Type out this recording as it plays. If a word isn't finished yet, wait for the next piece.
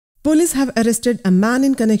Police have arrested a man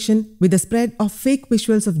in connection with the spread of fake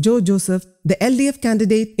visuals of Joe Joseph, the LDF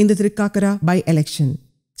candidate in the Thrikkakara by-election.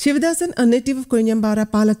 Sivadasan, a native of Kozhinjampara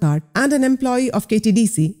Palakkad and an employee of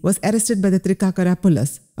KTDC, was arrested by the Thrikkakara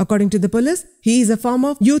police. According to the police, he is a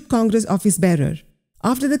former Youth Congress office bearer.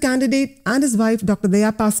 After the candidate and his wife, Dr.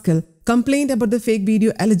 Daya Pascal, complained about the fake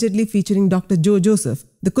video allegedly featuring Dr. Joe Joseph,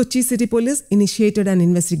 the Kochi City Police initiated an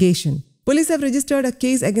investigation. Police have registered a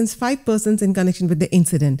case against 5 persons in connection with the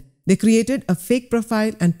incident. They created a fake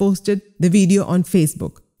profile and posted the video on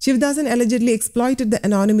Facebook. Sivadasan allegedly exploited the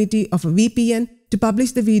anonymity of a VPN to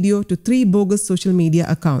publish the video to 3 bogus social media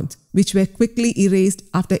accounts, which were quickly erased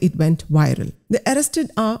after it went viral. The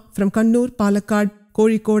arrested are from Kannur, Palakkad,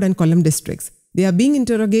 Kozhikode and Kollam districts. They are being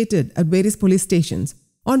interrogated at various police stations.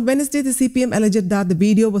 On Wednesday, the CPM alleged that the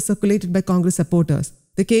video was circulated by Congress supporters.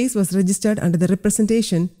 The case was registered under the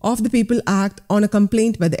Representation of the People Act on a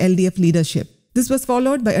complaint by the LDF leadership. This was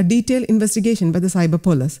followed by a detailed investigation by the Cyber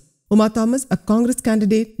Police. Uma Thomas, a Congress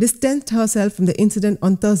candidate, distanced herself from the incident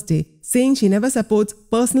on Thursday, saying she never supports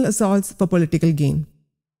personal assaults for political gain.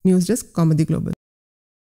 News Desk, Kaumudy Global.